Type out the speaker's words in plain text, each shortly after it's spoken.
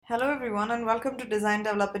Hello, everyone, and welcome to Design,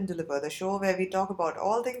 Develop, and Deliver, the show where we talk about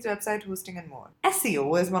all things website hosting and more.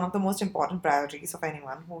 SEO is one of the most important priorities of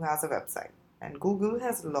anyone who has a website, and Google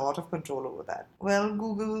has a lot of control over that. Well,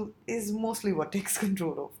 Google is mostly what takes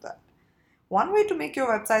control of that. One way to make your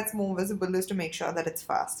websites more visible is to make sure that it's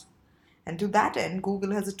fast. And to that end,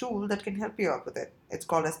 Google has a tool that can help you out with it. It's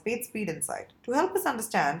called as PageSpeed Insight. To help us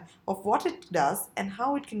understand of what it does and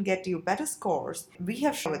how it can get you better scores, we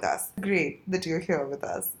have Shah with us. Great that you're here with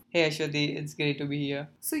us. Hey Ashwati, it's great to be here.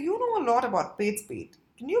 So you know a lot about PageSpeed.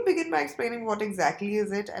 Can you begin by explaining what exactly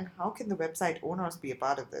is it and how can the website owners be a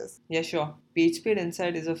part of this? Yeah, sure. PageSpeed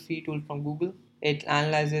Insight is a free tool from Google. It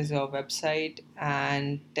analyzes your website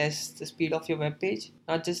and tests the speed of your web page.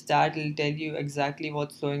 Not just that, it'll tell you exactly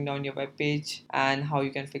what's slowing down your web page and how you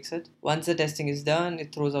can fix it. Once the testing is done,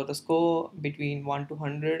 it throws out a score between 1 to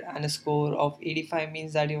 100, and a score of 85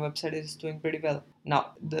 means that your website is doing pretty well.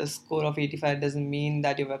 Now, the score of 85 doesn't mean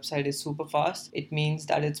that your website is super fast. It means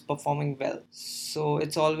that it's performing well. So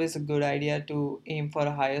it's always a good idea to aim for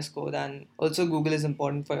a higher score than. Also, Google is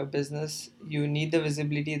important for your business. You need the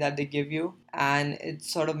visibility that they give you, and it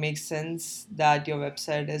sort of makes sense that your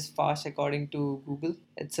website is fast according to Google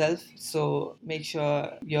itself. So make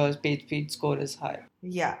sure your page speed score is higher.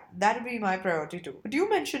 Yeah, that would be my priority too. But you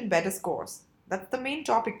mentioned better scores. That's the main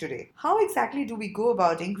topic today. How exactly do we go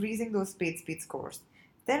about increasing those PageSpeed scores? Is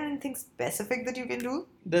there anything specific that you can do?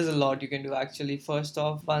 There's a lot you can do actually. First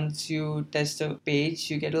off, once you test a page,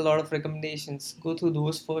 you get a lot of recommendations. Go through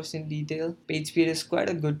those first in detail. PageSpeed is quite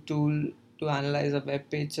a good tool to analyze a web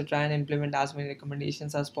page, so try and implement as many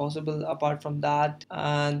recommendations as possible. Apart from that,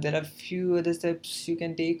 there are few other steps you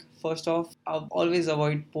can take. First off, always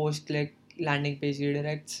avoid post click landing page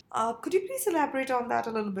redirects. Could you please elaborate on that a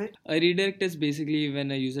little bit? A redirect is basically when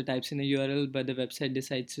a user types in a URL but the website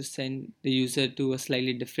decides to send the user to a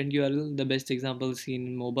slightly different URL. The best example is seen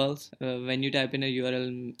in mobiles. When you type in a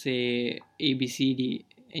URL, say ABCD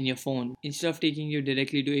in your phone, instead of taking you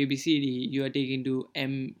directly to ABCD, you are taken to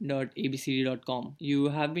m.abcd.com. You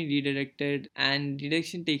have been redirected, and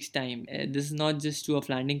redirection takes time. This is not just true of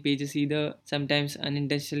landing pages either. Sometimes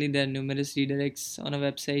unintentionally there are numerous redirects on a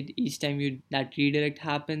website. Each time that redirect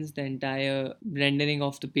happens, the entire rendering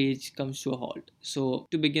of the page comes to a halt. So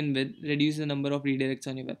to begin with, reduce the number of redirects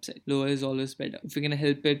on your website. Lower is always better. If you can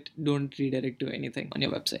help it, don't redirect to anything on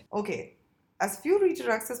your website. Okay, as few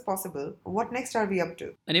redirects as possible, what next are we up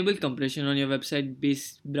to? Enable compression on your website.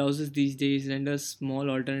 Based browsers these days render a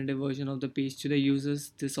small alternative version of the page to the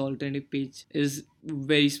users. This alternative page is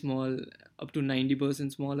very small, up to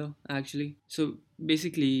 90% smaller actually. So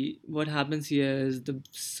basically what happens here is the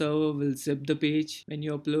server will zip the page when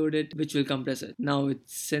you upload it, which will compress it. Now it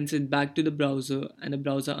sends it back to the browser, and the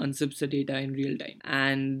browser unzips the data in real time,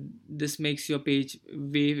 and this makes your page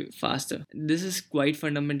way faster. This is quite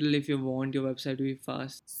fundamental if you want your website to be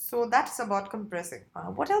fast. So that's about compressing.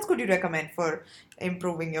 What else could you recommend for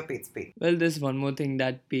improving your page speed? Well, there's one more thing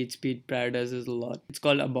that PageSpeed prioritizes a lot. It's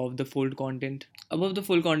called above the fold content. Above the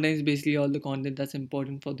fold content is basically all the content that's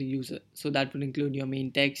important for the user. So that would include your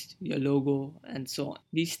main text, your logo, and so on.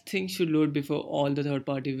 These things should load before all the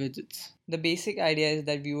third-party widgets. The basic idea is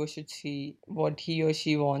that viewers should see what he or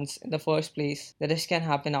she wants in the first place. The rest can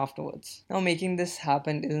happen afterwards. Now, making this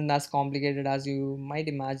happen isn't as complicated as you might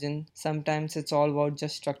imagine. Sometimes it's all about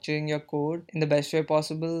just structuring your code in the best way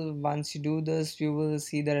possible. Once you do this, you will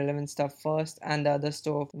see the relevant stuff first, and the other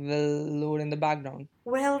stuff will load in the background.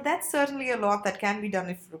 Well, that's certainly a lot that can be done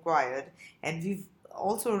if required, and we've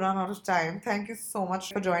also run out of time. Thank you so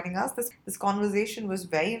much for joining us. This conversation was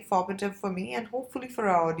very informative for me and hopefully for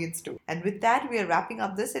our audience too. And with that, we are wrapping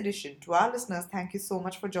up this edition. To our listeners, thank you so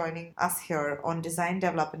much for joining us here on Design,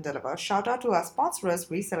 Develop, and Deliver. Shout out to our sponsors,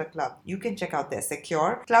 Reseller Club. You can check out their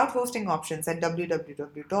secure cloud hosting options at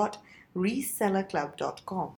www.resellerclub.com.